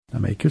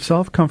make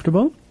yourself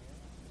comfortable.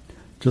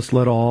 Just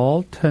let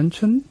all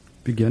tension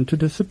begin to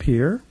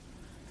disappear.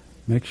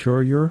 Make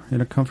sure you're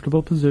in a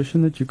comfortable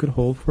position that you could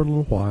hold for a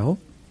little while.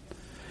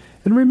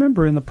 And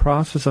remember, in the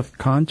process of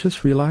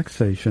conscious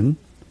relaxation,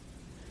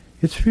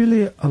 it's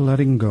really a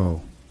letting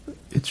go.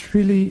 It's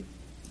really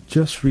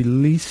just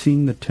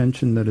releasing the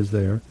tension that is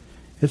there.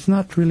 It's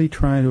not really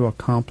trying to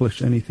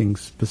accomplish anything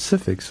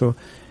specific. So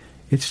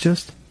it's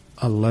just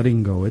a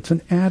letting go. It's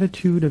an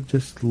attitude of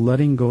just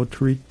letting go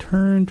to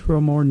return to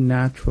a more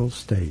natural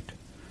state.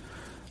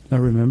 Now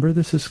remember,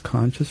 this is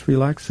conscious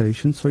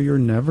relaxation, so you're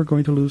never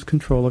going to lose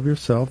control of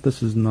yourself.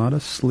 This is not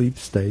a sleep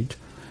state.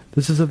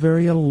 This is a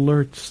very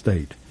alert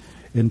state.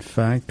 In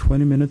fact,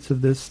 20 minutes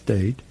of this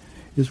state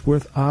is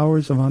worth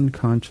hours of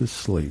unconscious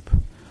sleep.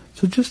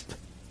 So just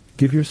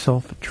give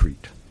yourself a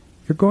treat.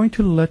 You're going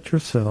to let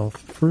yourself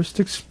first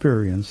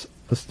experience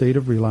a state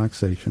of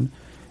relaxation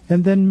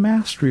and then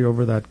mastery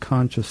over that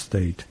conscious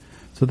state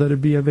so that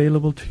it be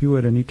available to you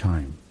at any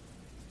time.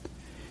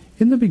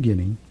 In the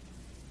beginning,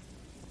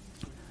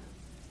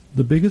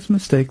 the biggest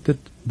mistake that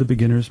the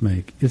beginners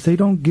make is they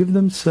don't give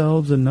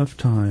themselves enough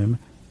time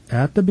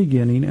at the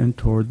beginning and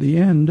toward the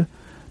end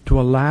to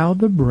allow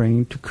the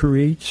brain to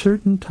create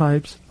certain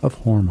types of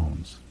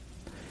hormones.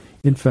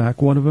 In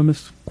fact, one of them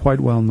is quite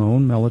well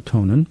known,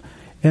 melatonin,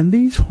 and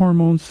these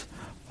hormones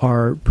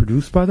are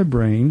produced by the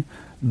brain.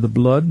 The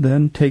blood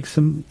then takes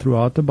them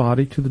throughout the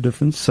body to the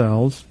different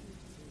cells,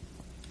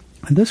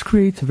 and this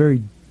creates a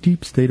very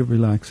deep state of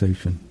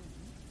relaxation.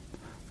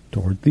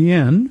 Toward the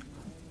end,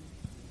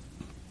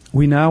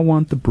 we now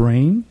want the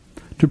brain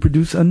to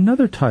produce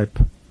another type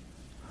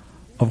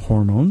of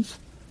hormones,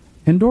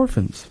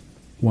 endorphins.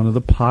 One of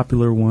the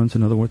popular ones,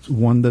 in other words,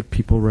 one that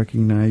people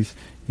recognize,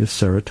 is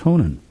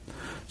serotonin.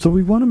 So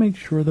we want to make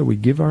sure that we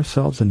give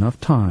ourselves enough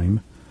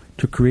time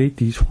to create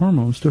these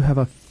hormones to have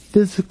a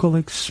physical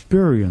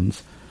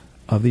experience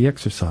of the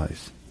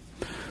exercise.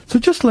 So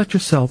just let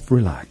yourself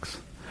relax.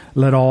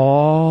 Let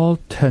all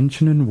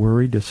tension and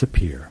worry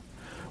disappear.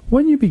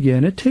 When you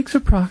begin, it takes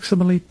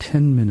approximately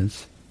 10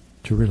 minutes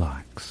to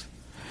relax.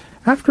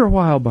 After a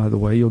while, by the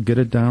way, you'll get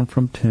it down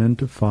from 10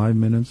 to 5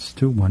 minutes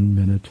to 1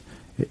 minute,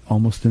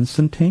 almost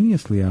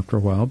instantaneously after a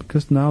while,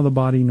 because now the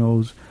body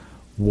knows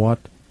what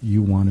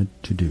you want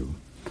it to do.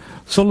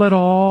 So let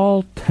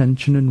all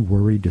tension and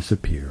worry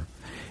disappear.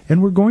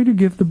 And we're going to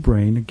give the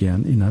brain,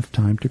 again, enough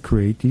time to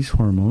create these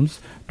hormones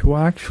to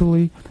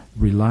actually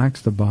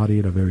relax the body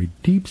at a very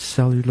deep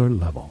cellular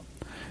level.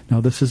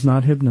 Now, this is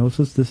not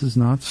hypnosis, this is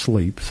not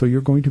sleep, so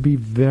you're going to be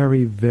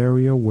very,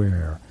 very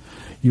aware.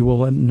 You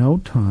will at no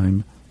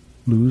time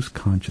lose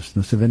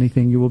consciousness. If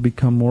anything, you will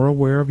become more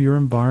aware of your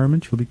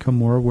environment, you'll become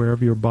more aware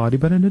of your body,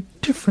 but in a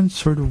different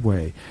sort of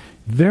way.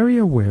 Very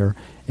aware,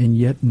 and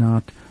yet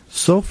not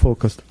so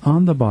focused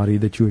on the body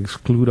that you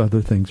exclude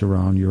other things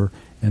around your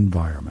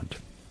environment.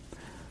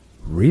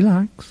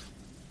 Relax,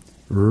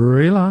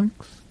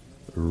 relax,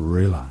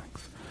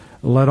 relax.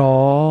 Let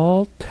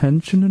all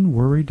tension and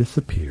worry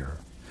disappear.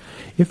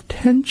 If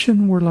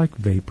tension were like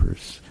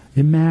vapors,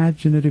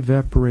 imagine it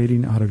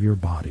evaporating out of your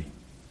body.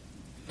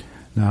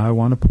 Now, I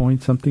want to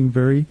point something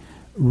very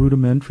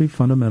rudimentary,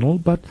 fundamental,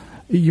 but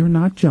you're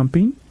not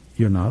jumping,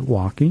 you're not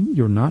walking,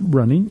 you're not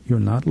running, you're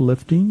not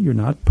lifting, you're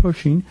not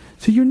pushing,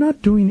 so you're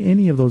not doing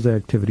any of those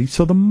activities,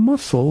 so the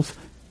muscles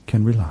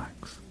can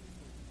relax.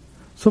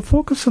 So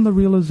focus on the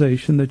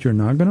realization that you're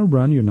not going to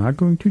run, you're not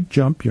going to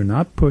jump, you're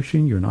not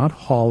pushing, you're not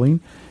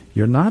hauling,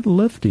 you're not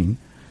lifting,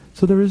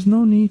 so there is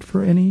no need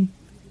for any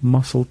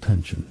muscle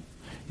tension.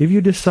 If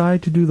you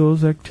decide to do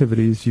those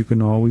activities, you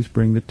can always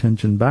bring the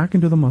tension back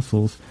into the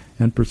muscles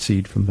and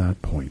proceed from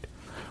that point.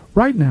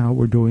 Right now,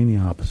 we're doing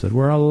the opposite.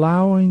 We're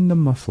allowing the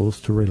muscles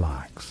to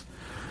relax.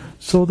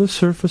 So the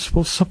surface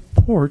will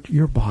support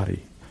your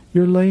body.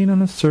 You're laying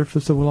on a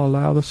surface that will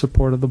allow the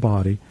support of the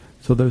body,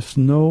 so there's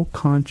no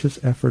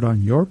conscious effort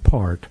on your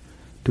part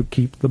to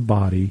keep the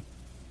body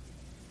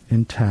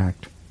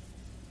intact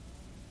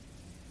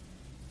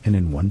and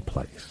in one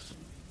place.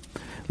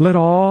 Let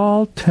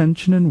all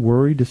tension and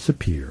worry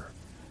disappear.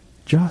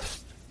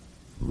 Just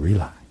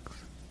relax,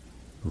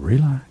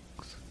 relax,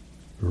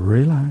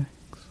 relax,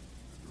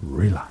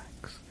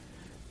 relax.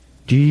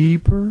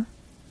 Deeper,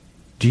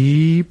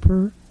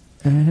 deeper,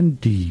 and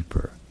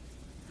deeper.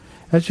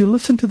 As you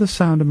listen to the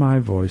sound of my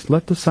voice,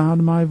 let the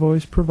sound of my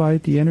voice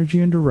provide the energy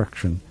and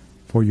direction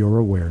for your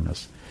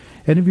awareness.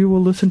 And if you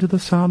will listen to the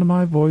sound of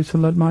my voice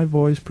and let my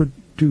voice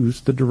produce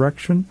the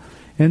direction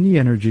and the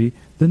energy,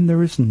 then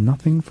there is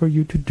nothing for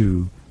you to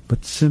do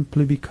but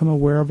simply become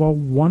aware of a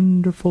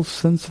wonderful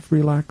sense of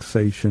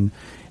relaxation.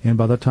 And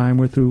by the time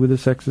we're through with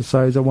this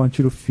exercise, I want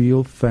you to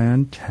feel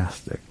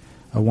fantastic.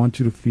 I want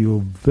you to feel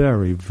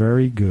very,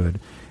 very good.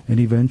 And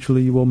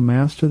eventually you will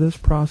master this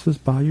process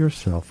by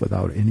yourself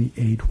without any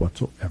aid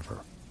whatsoever.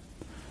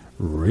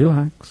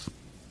 Relax,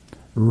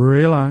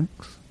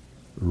 relax,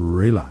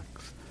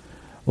 relax.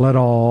 Let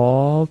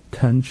all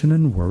tension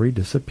and worry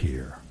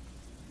disappear.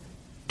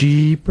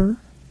 Deeper,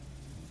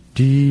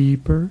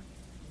 deeper,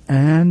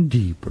 and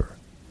deeper.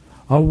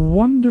 A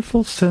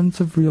wonderful sense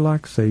of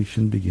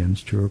relaxation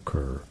begins to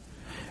occur.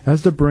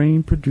 as the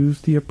brain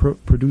produces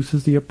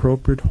the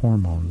appropriate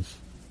hormones,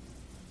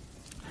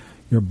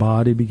 your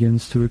body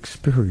begins to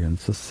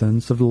experience a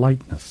sense of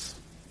lightness.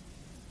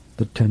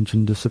 The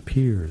tension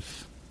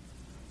disappears.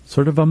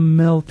 Sort of a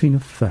melting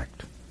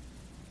effect.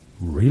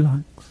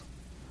 Relax,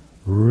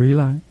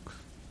 relax,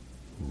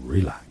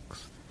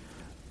 relax.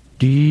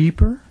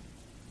 Deeper,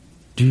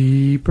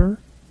 deeper,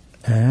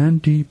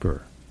 and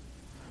deeper.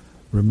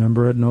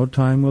 Remember, at no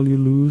time will you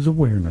lose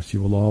awareness.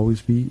 You will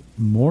always be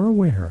more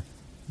aware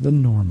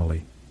than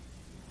normally.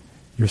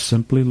 You're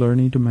simply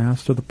learning to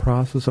master the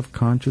process of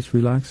conscious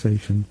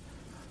relaxation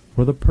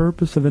for the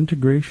purpose of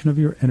integration of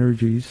your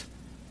energies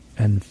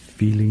and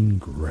feeling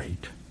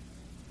great.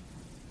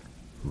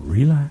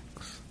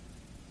 Relax,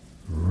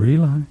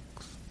 relax,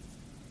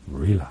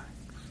 relax.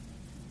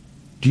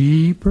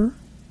 Deeper,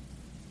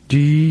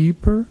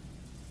 deeper,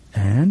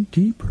 and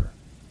deeper.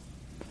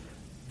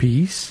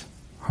 Peace,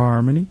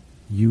 harmony,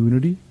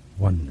 unity,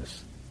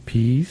 oneness.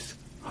 Peace,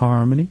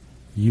 harmony,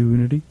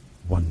 unity,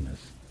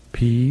 oneness.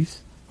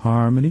 Peace,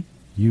 harmony,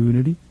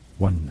 unity,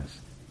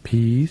 oneness.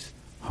 Peace,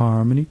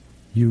 harmony,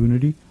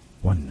 unity,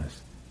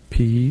 oneness.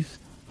 Peace,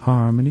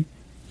 harmony,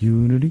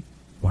 unity,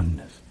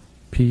 oneness.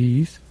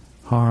 Peace,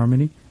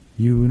 harmony,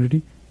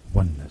 unity,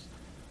 oneness.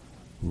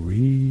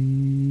 Relax.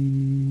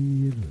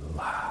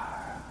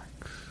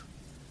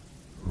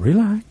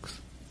 Relax.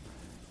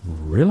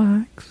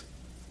 Relax.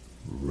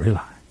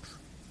 Relax.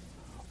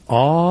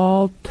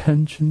 All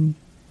tension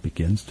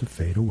begins to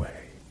fade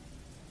away.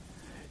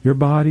 Your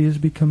body is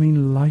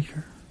becoming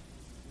lighter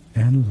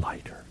and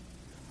lighter.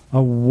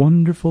 A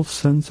wonderful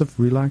sense of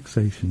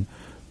relaxation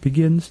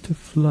begins to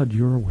flood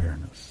your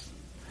awareness.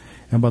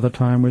 And by the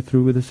time we're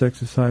through with this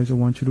exercise, I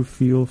want you to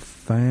feel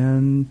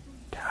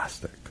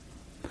fantastic.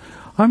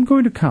 I'm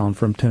going to count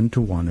from 10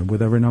 to 1, and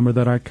with every number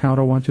that I count,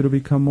 I want you to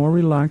become more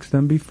relaxed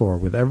than before.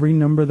 With every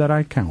number that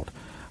I count,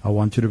 I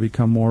want you to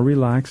become more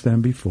relaxed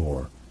than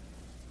before.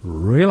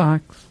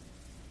 Relax.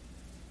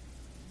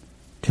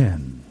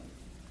 10.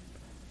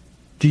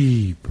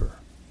 Deeper,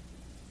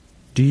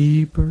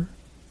 deeper,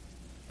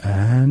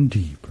 and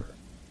deeper.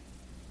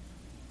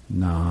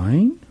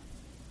 9.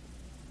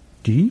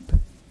 Deep,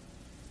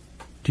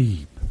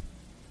 deep,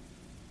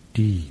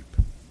 deep,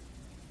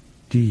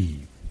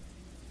 deep,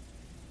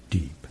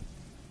 deep.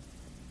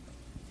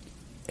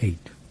 8.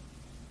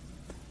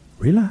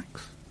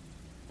 Relax,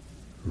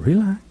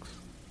 relax,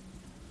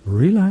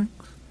 relax,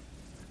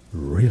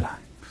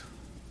 relax.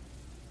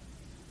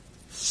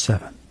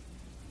 7.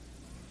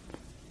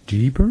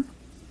 Deeper,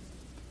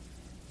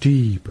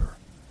 deeper,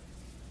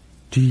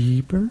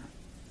 deeper,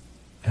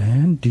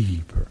 and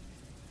deeper.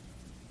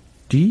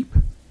 Deep,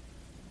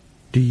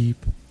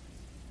 deep,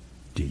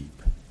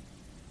 deep.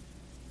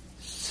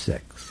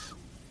 6.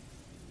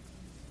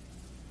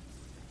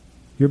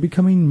 You're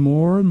becoming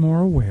more and more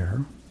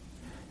aware,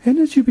 and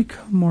as you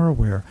become more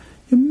aware,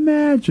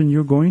 imagine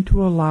you're going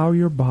to allow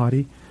your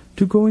body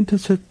to go into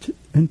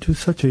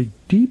such a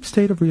deep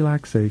state of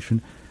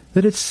relaxation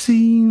that it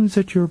seems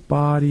that your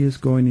body is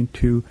going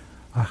into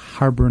a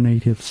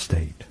hibernative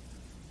state,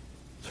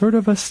 sort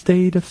of a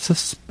state of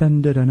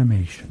suspended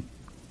animation.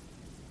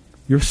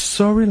 You're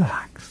so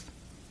relaxed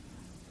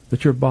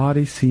that your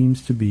body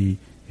seems to be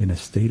in a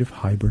state of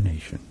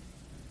hibernation.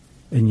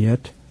 And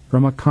yet,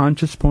 from a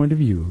conscious point of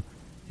view,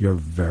 you're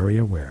very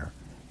aware.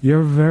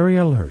 You're very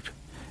alert.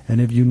 And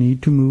if you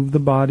need to move the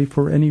body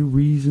for any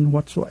reason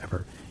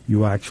whatsoever,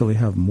 you actually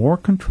have more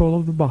control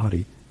of the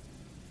body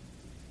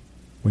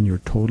when you're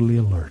totally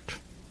alert.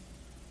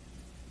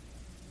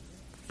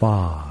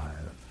 5.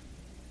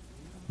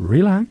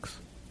 Relax,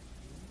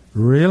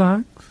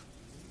 relax,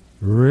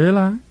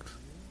 relax,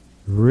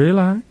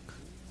 relax,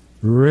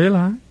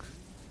 relax,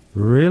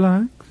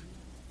 relax,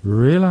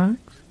 relax,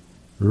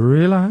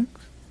 relax,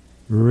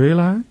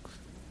 relax,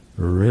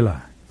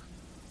 relax.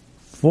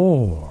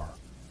 4.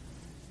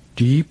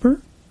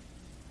 Deeper,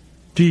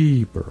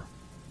 deeper,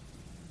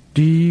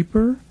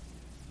 deeper,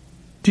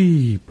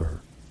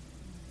 deeper,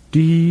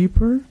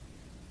 deeper,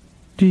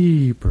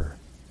 deeper.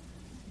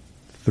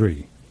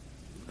 3.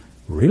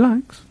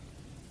 Relax,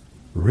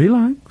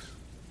 relax,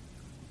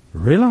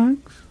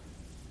 relax,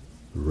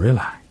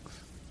 relax,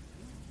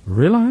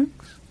 relax,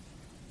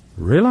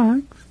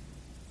 relax,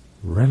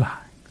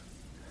 relax.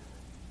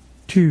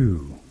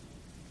 2.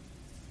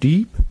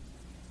 Deep,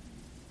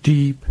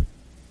 deep,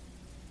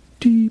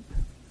 deep,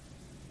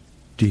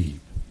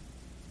 deep.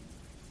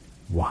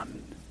 1.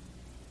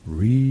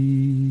 Relax,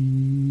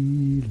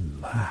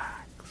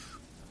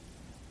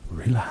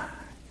 relax,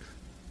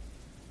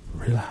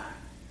 relax.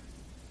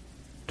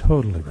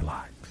 Totally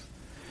relax.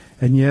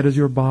 And yet as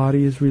your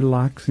body is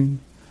relaxing,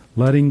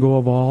 letting go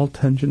of all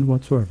tension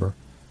whatsoever,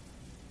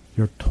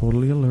 you're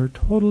totally alert,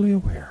 totally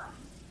aware.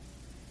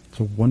 It's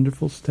a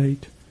wonderful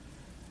state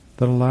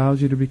that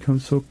allows you to become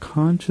so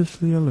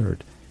consciously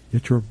alert,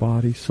 yet your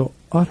body so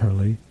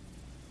utterly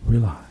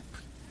relaxed.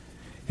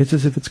 It's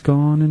as if it's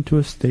gone into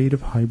a state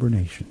of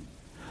hibernation,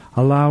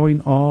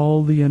 allowing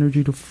all the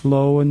energy to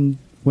flow, and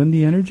when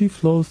the energy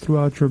flows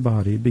throughout your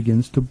body, it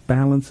begins to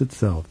balance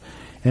itself.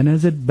 And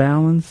as it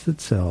balances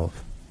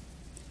itself,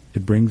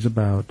 It brings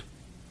about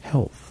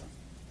health,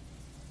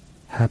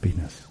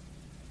 happiness,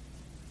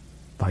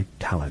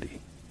 vitality.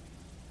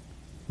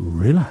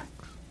 Relax,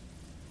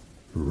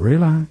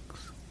 relax,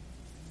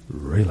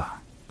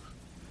 relax.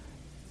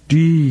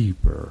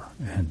 Deeper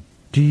and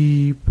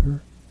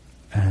deeper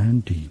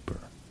and deeper.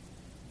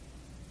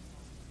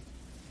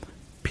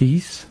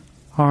 Peace,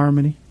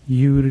 harmony,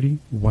 unity,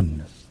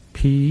 oneness.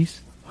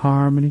 Peace,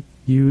 harmony,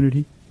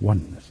 unity,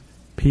 oneness.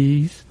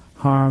 Peace,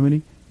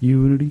 harmony,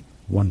 unity,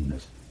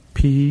 oneness.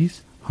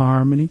 Peace,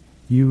 harmony,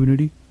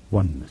 unity,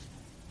 oneness.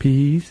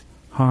 Peace,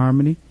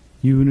 harmony,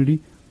 unity,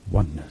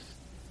 oneness.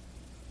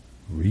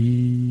 Relax.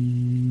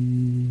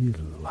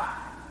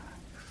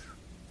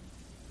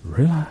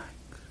 Relax.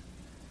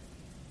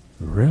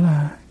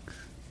 Relax.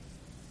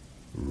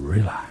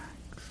 Relax.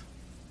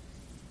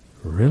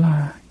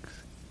 Relax.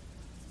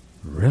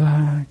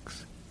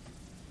 Relax.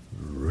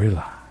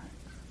 Relax.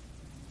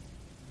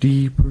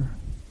 Deeper,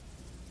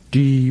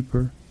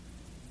 deeper,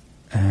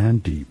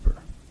 and deeper.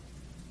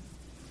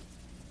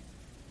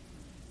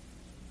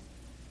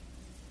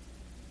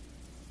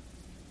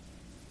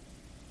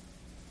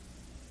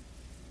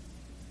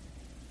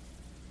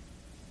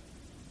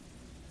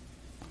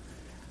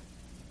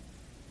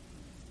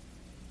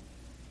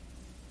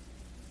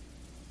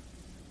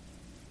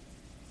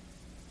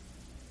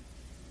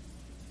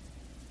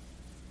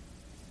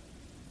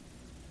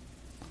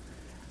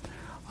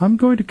 I'm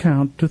going to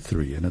count to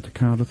 3, and at the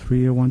count of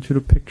 3, I want you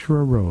to picture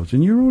a rose.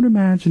 In your own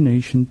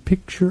imagination,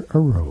 picture a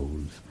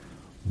rose.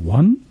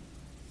 1,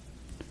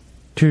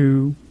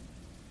 2,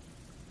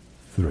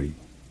 3.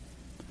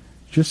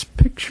 Just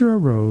picture a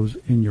rose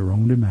in your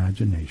own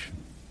imagination.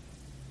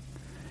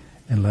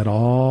 And let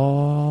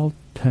all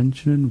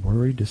tension and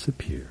worry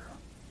disappear.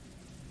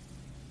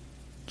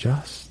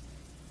 Just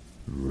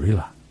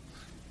relax.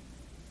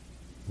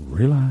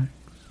 Relax.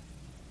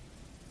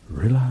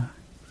 Relax.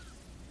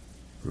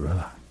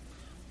 Relax.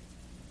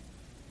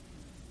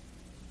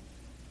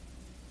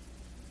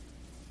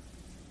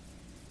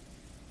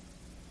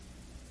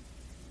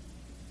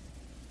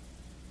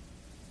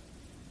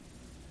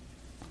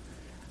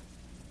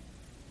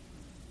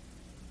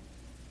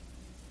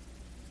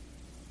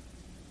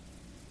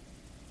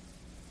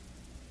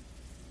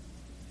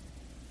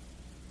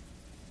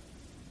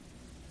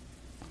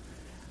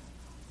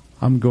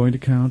 I'm going to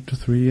count to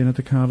 3, and at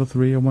the count of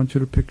 3, I want you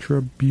to picture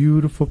a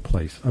beautiful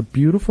place. A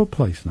beautiful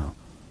place now.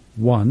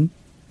 1,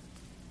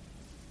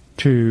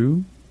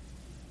 2,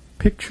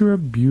 picture a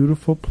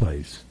beautiful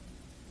place.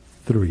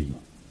 3.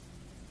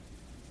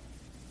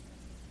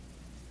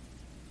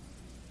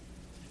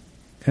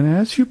 And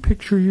as you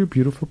picture your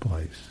beautiful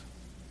place,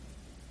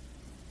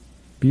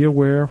 be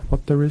aware of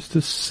what there is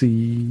to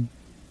see,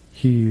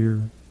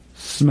 hear,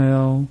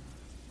 smell,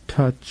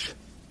 touch,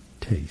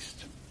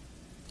 taste.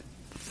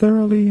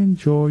 Thoroughly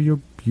enjoy your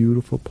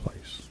beautiful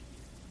place.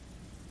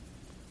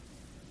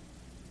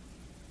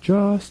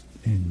 Just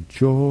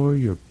enjoy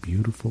your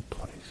beautiful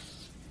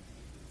place.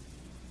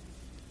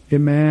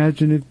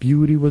 Imagine if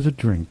beauty was a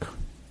drink.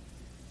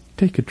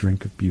 Take a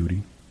drink of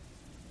beauty.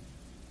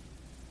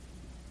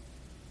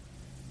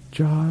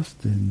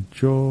 Just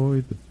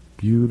enjoy the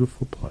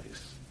beautiful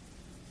place.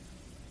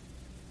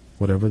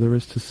 Whatever there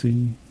is to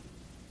see,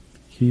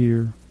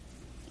 hear,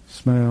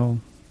 smell,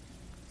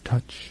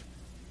 touch,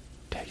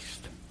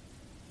 taste.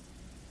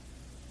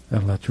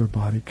 And let your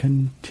body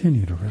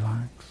continue to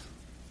relax.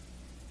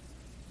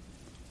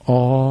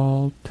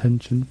 All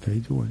tension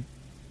fades away.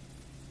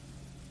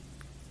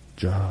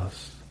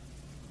 Just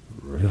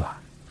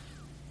relax.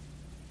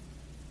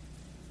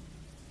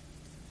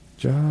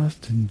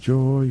 Just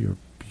enjoy your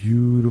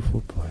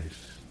beautiful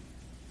place.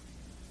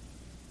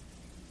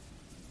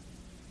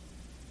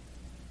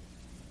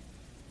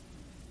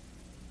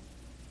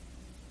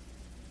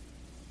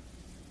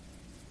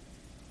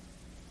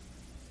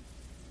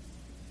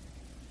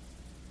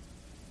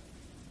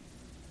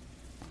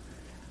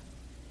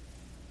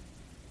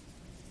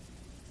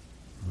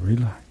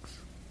 Relax.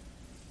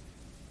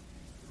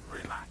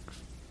 Relax.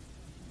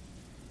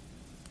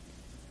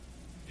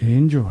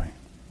 Enjoy.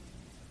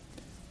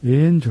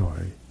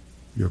 Enjoy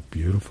your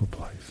beautiful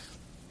place.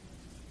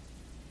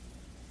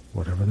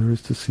 Whatever there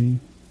is to see,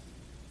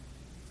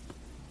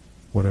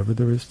 whatever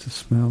there is to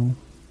smell,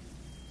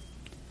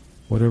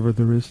 whatever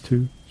there is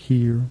to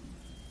hear,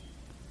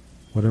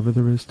 whatever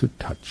there is to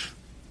touch.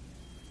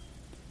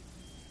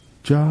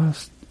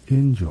 Just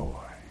enjoy.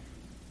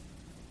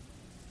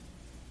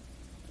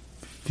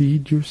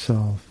 Feed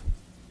yourself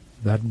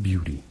that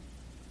beauty.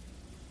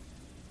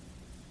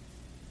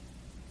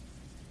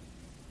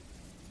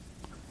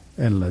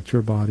 And let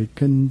your body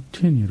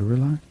continue to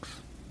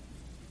relax.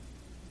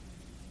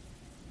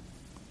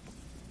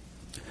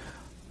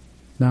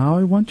 Now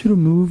I want you to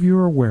move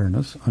your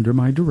awareness under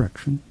my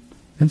direction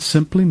and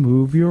simply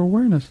move your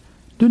awareness.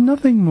 Do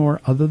nothing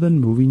more other than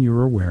moving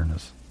your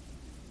awareness.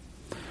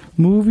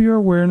 Move your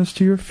awareness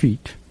to your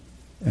feet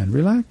and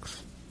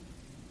relax.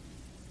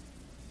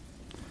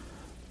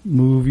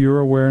 Move your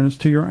awareness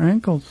to your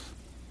ankles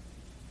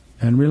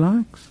and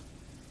relax.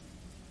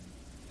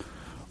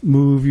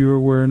 Move your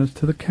awareness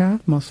to the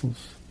calf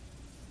muscles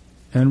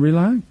and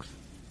relax.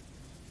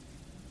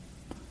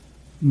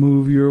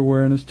 Move your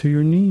awareness to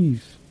your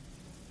knees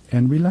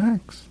and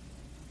relax.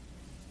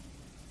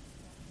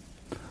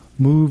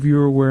 Move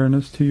your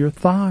awareness to your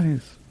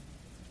thighs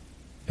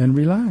and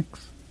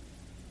relax.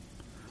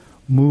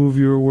 Move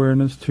your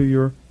awareness to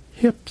your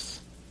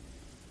hips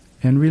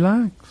and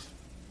relax.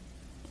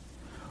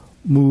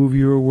 Move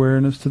your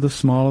awareness to the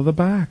small of the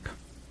back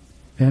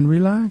and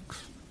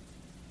relax.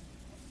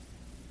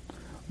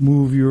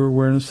 Move your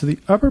awareness to the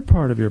upper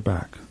part of your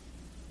back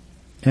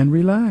and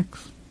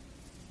relax.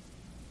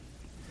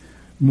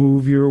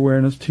 Move your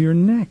awareness to your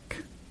neck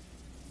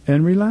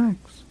and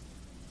relax.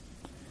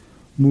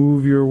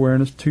 Move your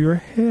awareness to your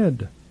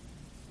head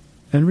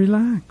and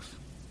relax.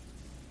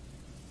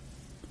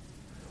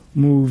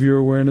 Move your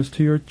awareness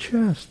to your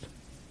chest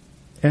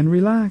and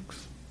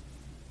relax.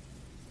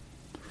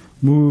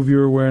 Move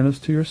your awareness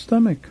to your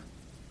stomach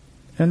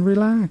and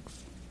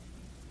relax.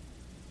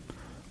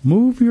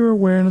 Move your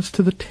awareness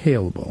to the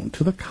tailbone,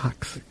 to the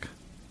coccyx,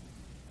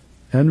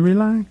 and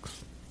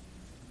relax.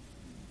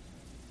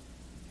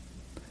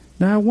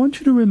 Now I want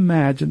you to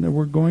imagine that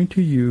we're going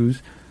to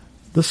use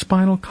the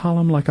spinal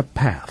column like a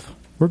path.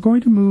 We're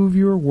going to move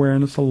your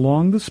awareness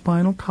along the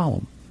spinal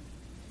column.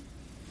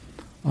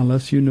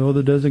 Unless you know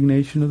the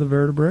designation of the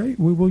vertebrae,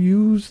 we will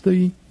use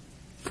the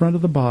front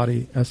of the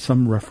body as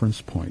some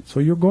reference point. So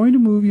you're going to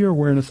move your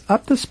awareness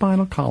up the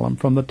spinal column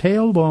from the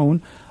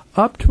tailbone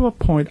up to a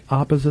point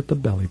opposite the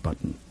belly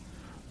button.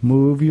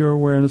 Move your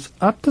awareness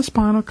up the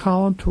spinal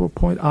column to a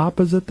point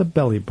opposite the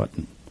belly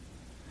button.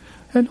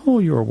 And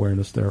hold your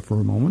awareness there for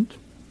a moment.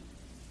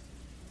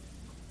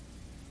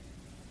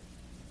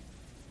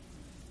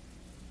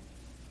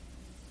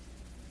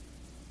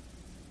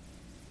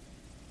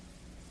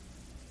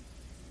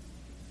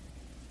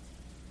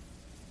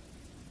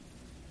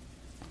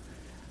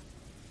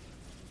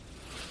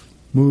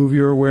 Move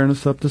your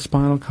awareness up the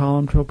spinal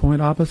column to a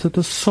point opposite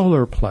the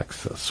solar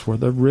plexus, where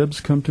the ribs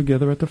come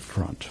together at the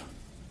front.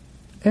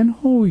 And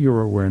hold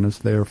your awareness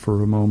there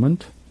for a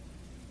moment.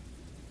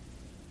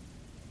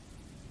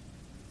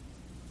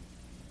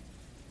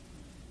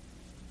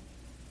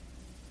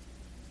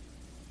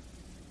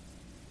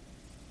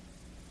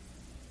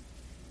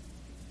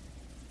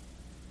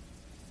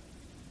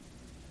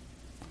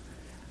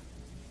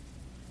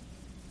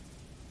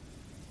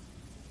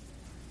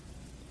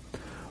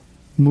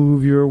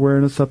 Move your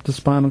awareness up the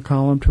spinal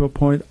column to a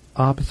point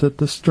opposite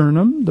the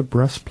sternum, the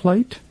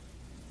breastplate,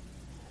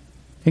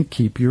 and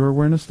keep your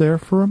awareness there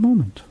for a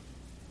moment.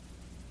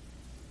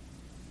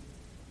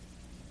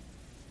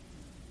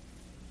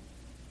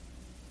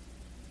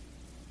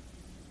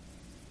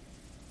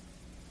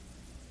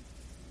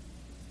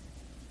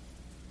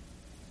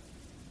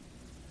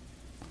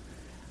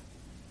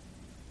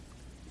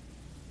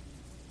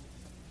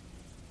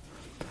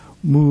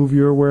 Move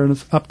your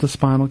awareness up the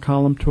spinal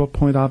column to a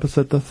point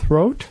opposite the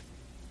throat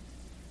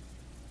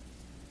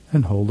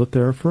and hold it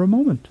there for a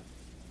moment.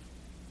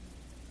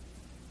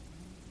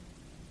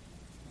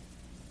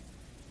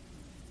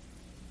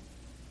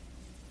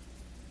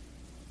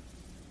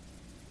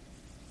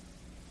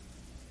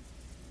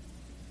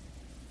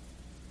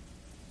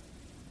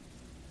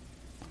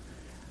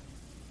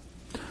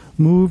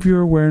 Move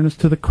your awareness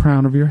to the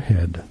crown of your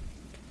head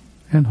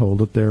and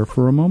hold it there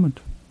for a moment.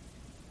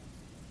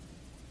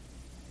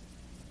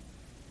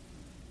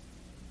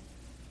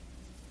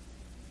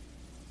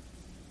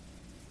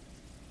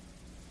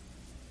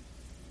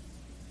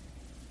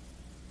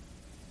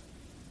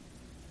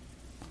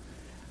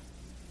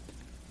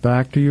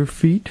 Back to your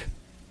feet,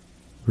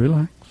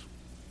 relax.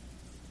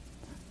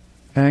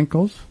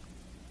 Ankles,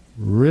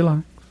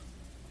 relax.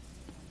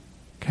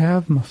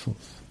 Calf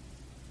muscles,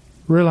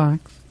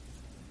 relax.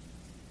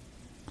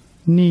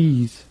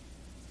 Knees,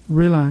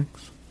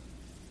 relax.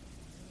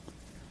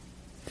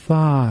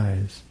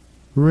 Thighs,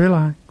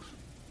 relax.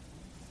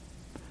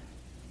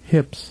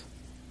 Hips,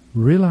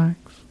 relax.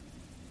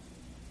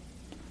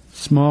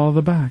 Small of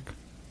the back,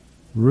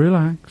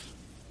 relax.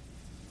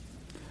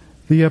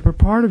 The upper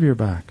part of your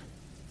back,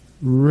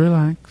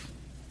 relax.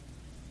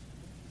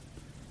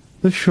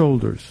 The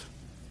shoulders,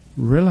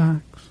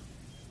 relax.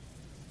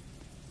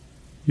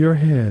 Your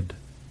head,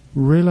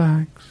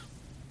 relax.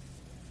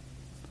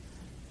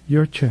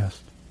 Your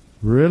chest,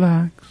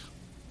 relax.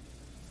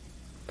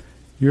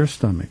 Your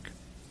stomach,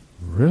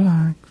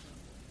 relax.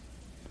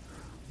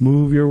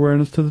 Move your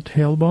awareness to the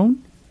tailbone,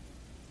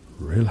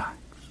 relax.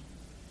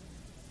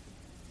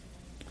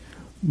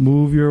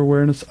 Move your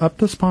awareness up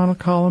the spinal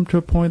column to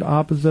a point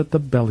opposite the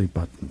belly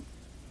button.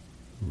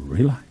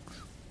 Relax.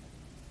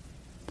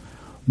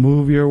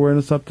 Move your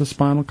awareness up the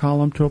spinal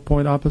column to a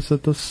point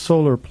opposite the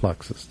solar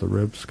plexus. The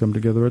ribs come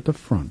together at the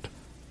front.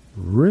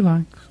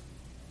 Relax.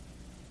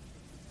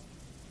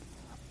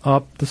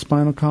 Up the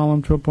spinal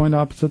column to a point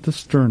opposite the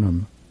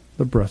sternum,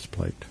 the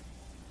breastplate.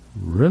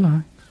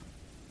 Relax.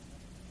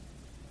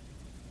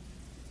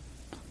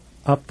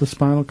 Up the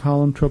spinal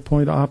column to a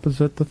point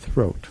opposite the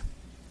throat.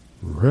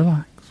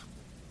 Relax.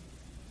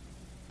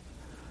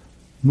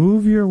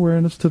 Move your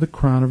awareness to the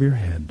crown of your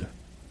head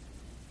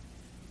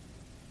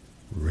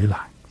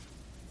relax.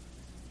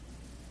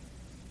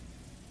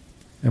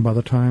 And by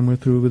the time we're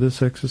through with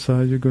this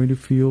exercise, you're going to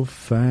feel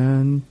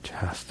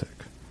fantastic.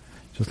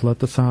 Just let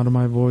the sound of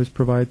my voice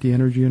provide the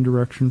energy and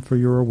direction for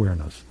your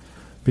awareness,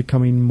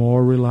 becoming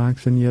more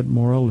relaxed and yet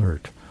more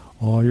alert.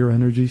 All your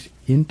energies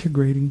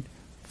integrating,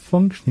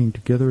 functioning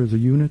together as a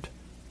unit,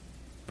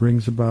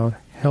 brings about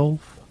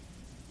health,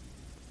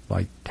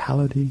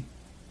 vitality,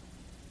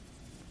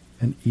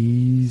 and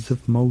ease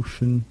of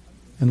motion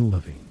and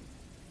living.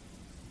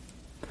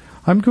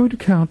 I'm going to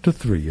count to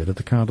 3, and at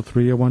the count of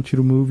 3, I want you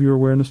to move your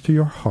awareness to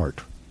your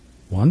heart.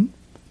 1,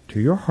 to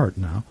your heart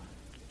now.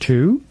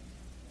 2,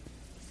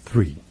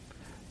 3.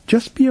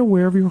 Just be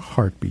aware of your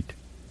heartbeat.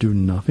 Do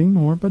nothing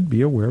more but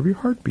be aware of your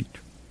heartbeat.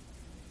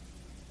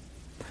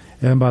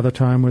 And by the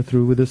time we're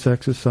through with this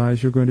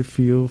exercise, you're going to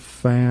feel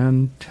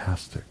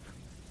fantastic.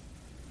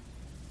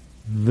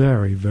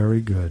 Very, very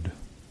good.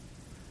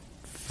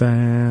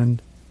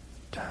 Fantastic.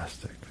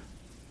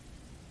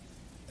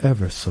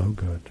 Ever so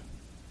good.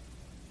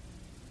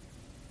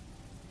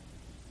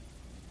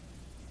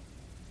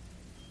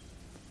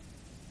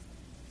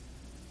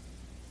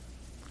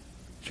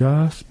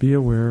 Just be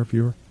aware of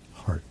your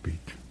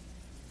heartbeat.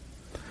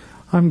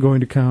 I'm going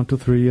to count to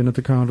 3, and at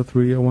the count of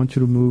 3, I want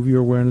you to move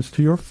your awareness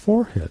to your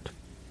forehead.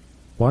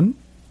 1,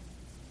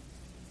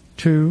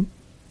 2,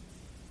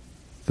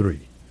 3.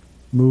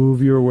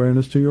 Move your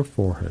awareness to your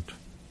forehead.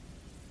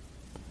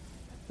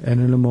 And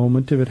in a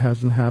moment, if it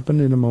hasn't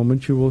happened, in a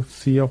moment you will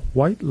see a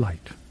white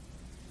light.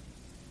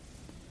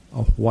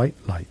 A white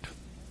light.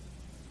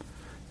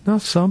 Now,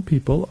 some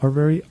people are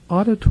very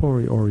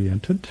auditory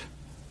oriented,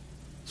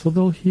 so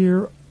they'll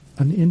hear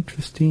an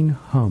interesting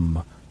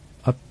hum,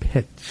 a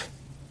pitch,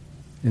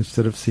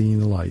 instead of seeing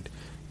the light.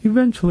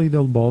 Eventually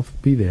they'll both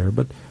be there,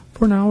 but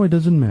for now it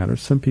doesn't matter.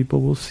 Some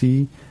people will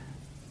see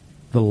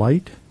the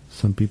light,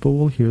 some people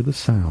will hear the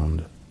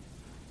sound.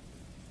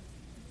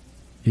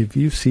 If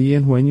you see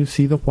and when you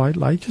see the white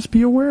light, just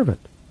be aware of it.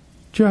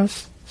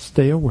 Just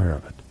stay aware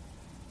of it.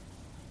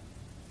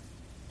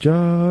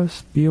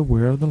 Just be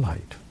aware of the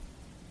light.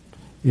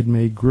 It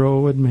may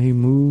grow, it may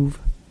move,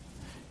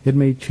 it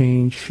may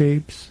change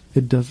shapes.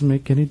 It doesn't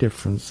make any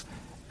difference.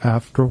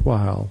 After a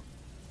while,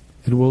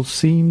 it will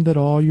seem that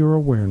all your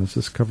awareness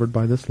is covered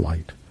by this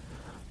light.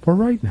 For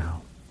right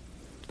now,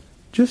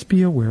 just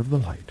be aware of the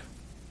light.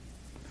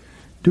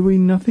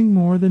 Doing nothing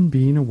more than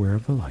being aware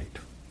of the light.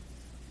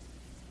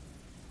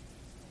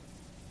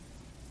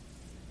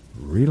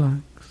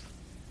 Relax.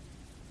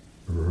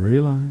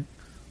 Relax.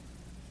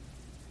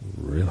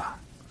 Relax.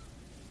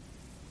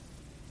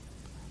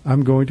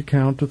 I'm going to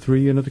count to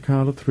 3, and at the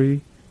count of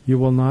 3, you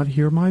will not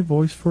hear my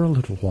voice for a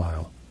little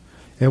while.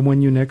 And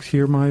when you next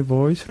hear my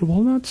voice, it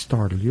will not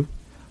startle you.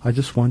 I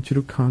just want you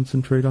to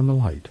concentrate on the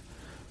light.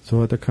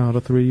 So at the count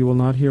of 3, you will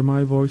not hear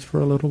my voice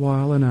for a little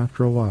while, and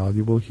after a while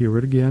you will hear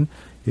it again.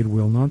 It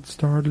will not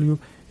startle you.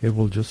 It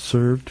will just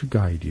serve to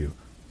guide you.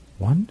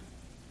 1,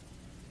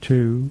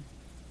 2,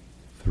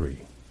 3.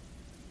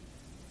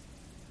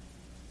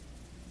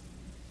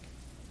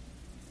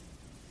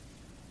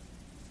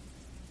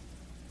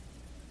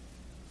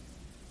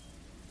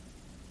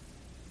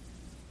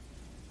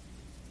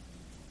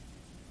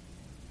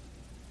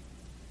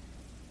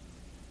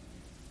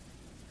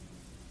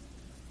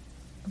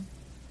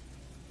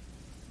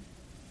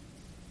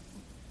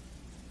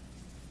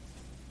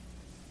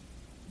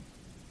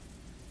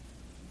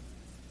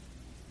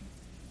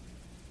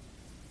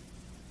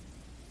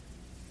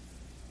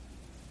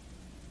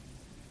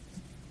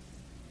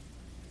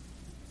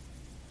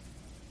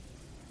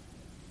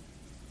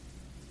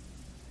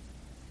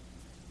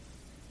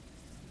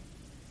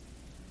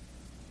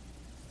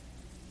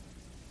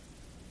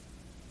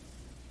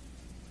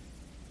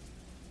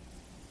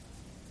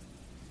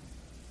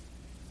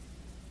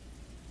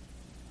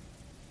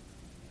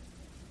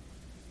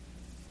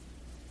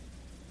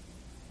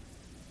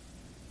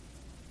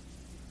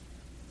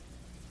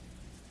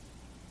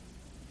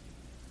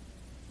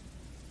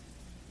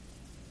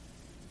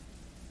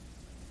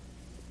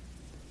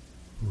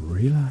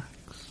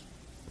 Relax,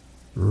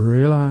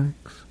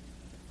 relax,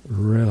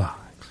 relax.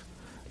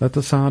 Let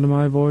the sound of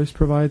my voice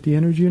provide the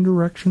energy and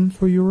direction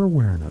for your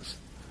awareness.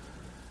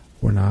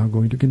 We're now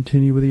going to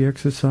continue with the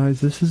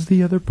exercise. This is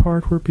the other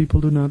part where people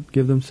do not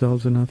give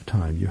themselves enough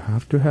time. You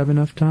have to have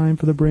enough time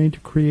for the brain to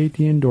create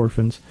the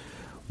endorphins,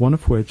 one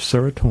of which,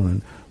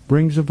 serotonin,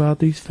 brings about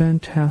these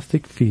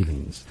fantastic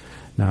feelings.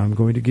 Now I'm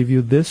going to give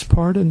you this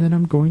part, and then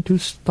I'm going to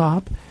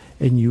stop,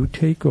 and you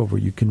take over.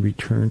 You can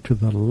return to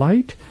the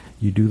light.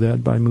 You do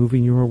that by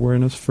moving your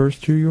awareness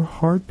first to your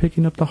heart,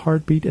 picking up the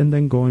heartbeat, and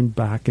then going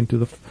back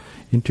into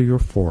your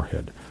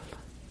forehead.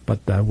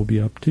 But that will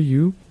be up to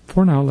you.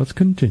 For now, let's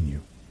continue.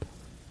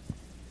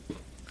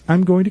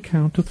 I'm going to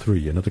count to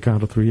 3, and at the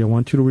count of 3, I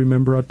want you to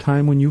remember a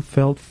time when you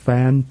felt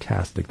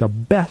fantastic, the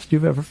best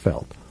you've ever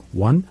felt.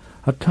 1,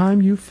 a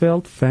time you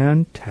felt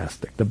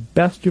fantastic, the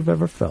best you've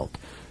ever felt.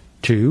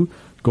 2,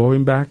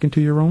 going back into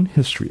your own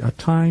history, a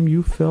time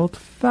you felt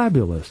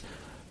fabulous.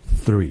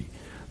 3,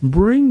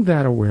 bring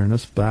that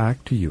awareness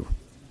back to you.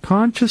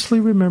 Consciously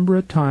remember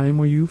a time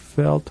where you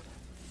felt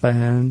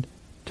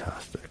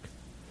fantastic.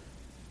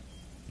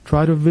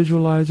 Try to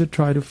visualize it,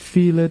 try to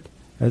feel it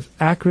as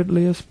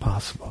accurately as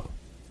possible.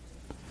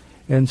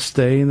 And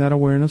stay in that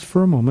awareness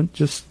for a moment.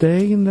 Just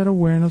stay in that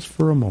awareness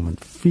for a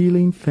moment,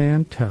 feeling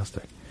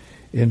fantastic.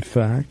 In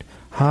fact,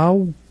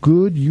 how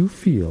good you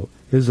feel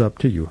is up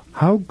to you.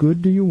 How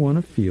good do you want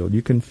to feel?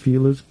 You can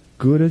feel as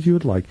good as you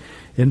would like.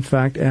 In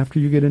fact, after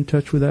you get in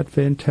touch with that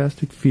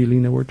fantastic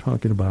feeling that we're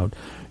talking about,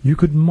 you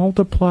could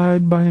multiply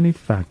it by any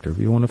factor. If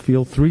you want to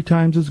feel 3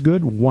 times as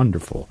good,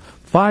 wonderful.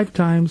 5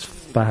 times,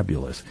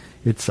 fabulous.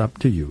 It's up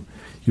to you.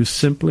 You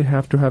simply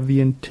have to have the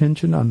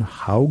intention on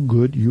how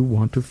good you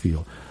want to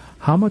feel.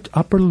 How much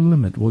upper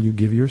limit will you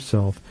give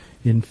yourself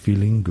in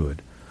feeling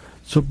good?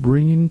 So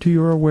bring into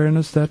your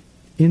awareness that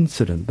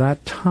incident,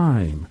 that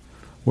time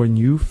when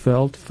you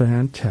felt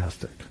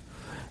fantastic.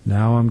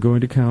 Now I'm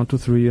going to count to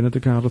 3, and at the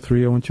count of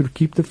 3 I want you to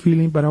keep the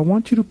feeling, but I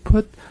want you to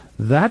put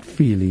that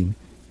feeling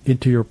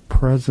into your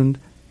present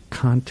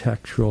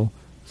contextual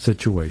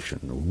situation.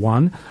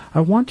 1,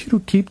 I want you to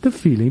keep the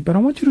feeling, but I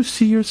want you to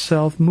see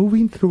yourself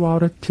moving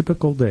throughout a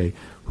typical day.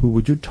 Who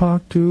would you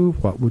talk to?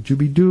 What would you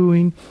be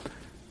doing?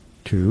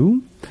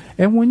 2,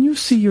 and when you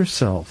see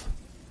yourself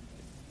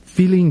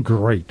feeling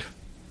great,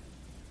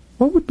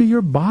 what would be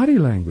your body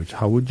language?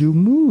 How would you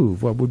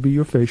move? What would be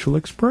your facial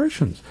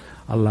expressions?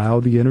 Allow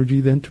the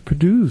energy then to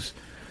produce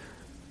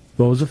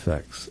those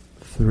effects.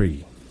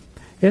 3,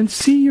 and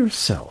see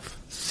yourself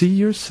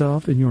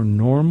in your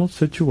normal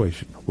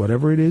situation,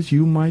 whatever it is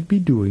you might be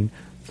doing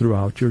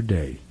throughout your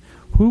day.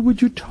 Who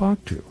would you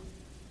talk to?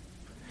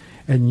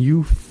 And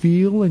you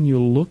feel and you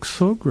look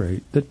so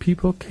great that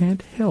people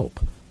can't help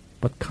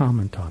but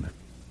comment on it.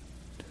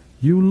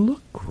 You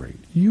look great.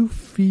 You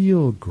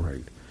feel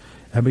great.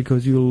 And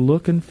because you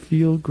look and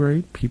feel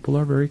great, people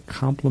are very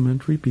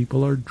complimentary.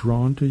 People are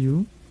drawn to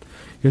you.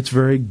 It's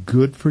very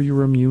good for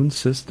your immune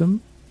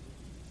system.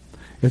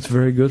 It's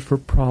very good for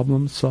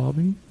problem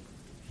solving.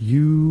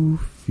 You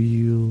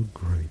feel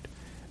great.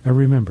 And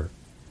remember,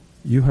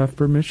 you have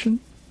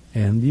permission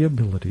and the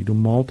ability to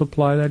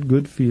multiply that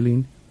good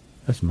feeling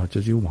as much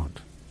as you want.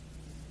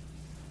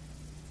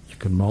 You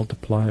can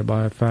multiply it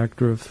by a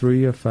factor of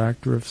 3, a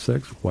factor of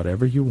 6,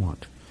 whatever you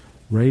want.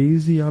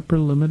 Raise the upper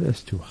limit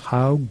as to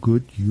how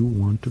good you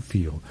want to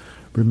feel.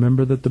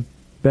 Remember that the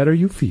better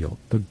you feel,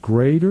 the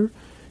greater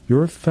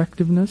your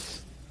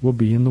effectiveness will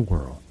be in the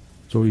world.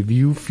 So if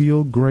you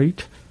feel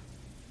great,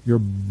 your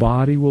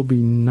body will be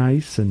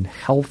nice and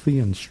healthy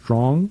and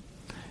strong.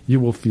 You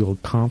will feel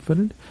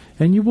confident,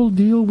 and you will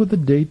deal with the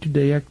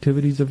day-to-day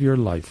activities of your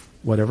life.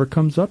 Whatever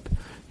comes up,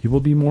 you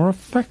will be more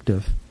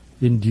effective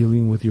in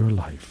dealing with your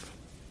life.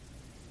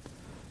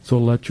 So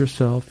let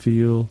yourself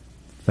feel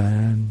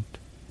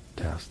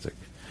fantastic.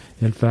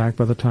 In fact,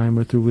 by the time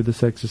we're through with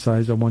this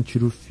exercise, I want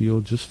you to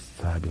feel just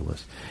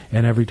fabulous.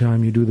 And every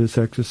time you do this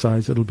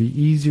exercise, it'll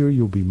be easier,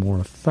 you'll be more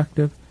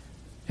effective,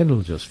 and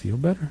it'll just feel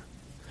better.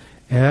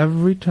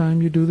 Every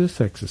time you do this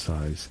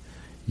exercise,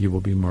 you will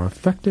be more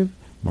effective,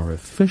 more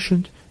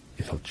efficient.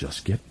 It'll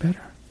just get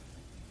better.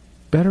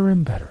 Better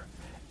and better.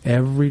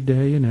 Every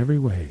day in every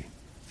way,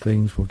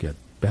 things will get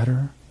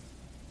better,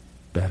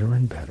 better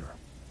and better.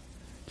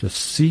 Just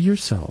see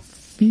yourself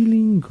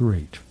feeling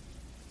great.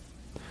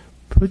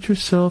 Put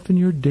yourself in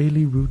your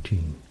daily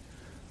routine.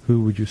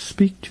 Who would you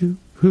speak to?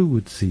 Who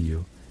would see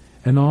you?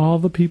 And all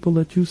the people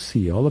that you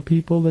see, all the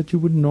people that you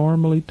would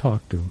normally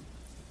talk to,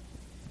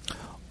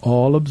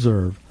 all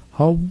observe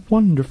how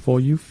wonderful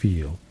you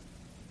feel,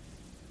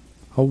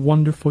 how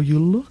wonderful you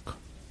look,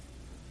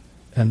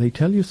 and they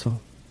tell you so.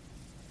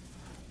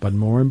 But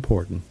more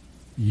important,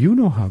 you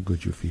know how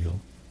good you feel,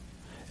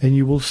 and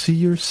you will see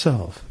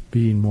yourself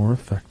being more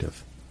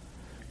effective.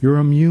 Your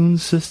immune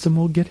system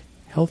will get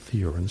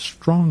healthier and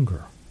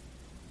stronger.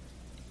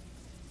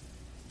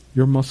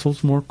 Your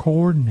muscles more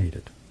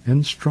coordinated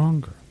and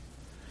stronger.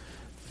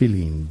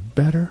 Feeling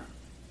better,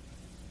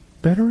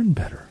 better and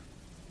better.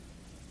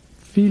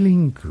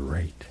 Feeling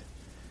great.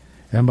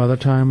 And by the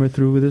time we're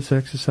through with this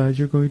exercise,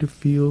 you're going to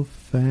feel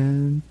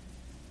fantastic.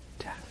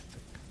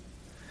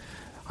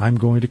 I'm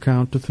going to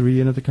count to 3,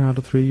 and at the count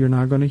of 3, you're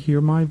not going to hear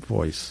my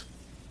voice.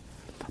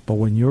 But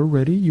when you're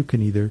ready, you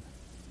can either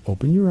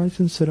open your eyes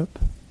and sit up,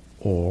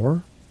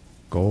 or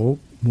go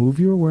move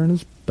your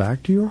awareness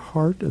back to your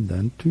heart and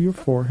then to your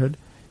forehead.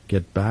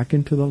 Get back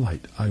into the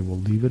light. I will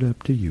leave it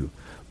up to you.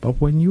 But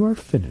when you are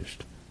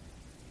finished,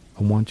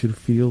 I want you to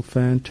feel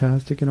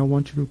fantastic, and I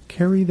want you to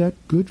carry that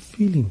good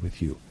feeling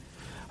with you.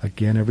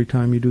 Again, every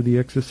time you do the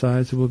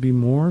exercise, it will be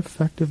more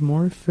effective,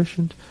 more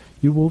efficient.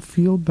 You will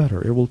feel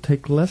better. It will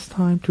take less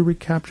time to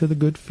recapture the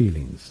good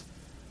feelings.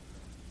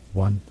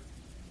 1.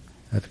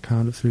 At the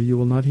count of 3, you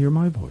will not hear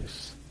my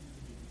voice.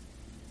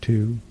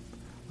 2.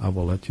 I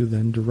will let you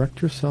then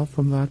direct yourself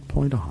from that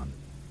point on.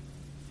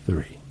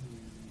 3.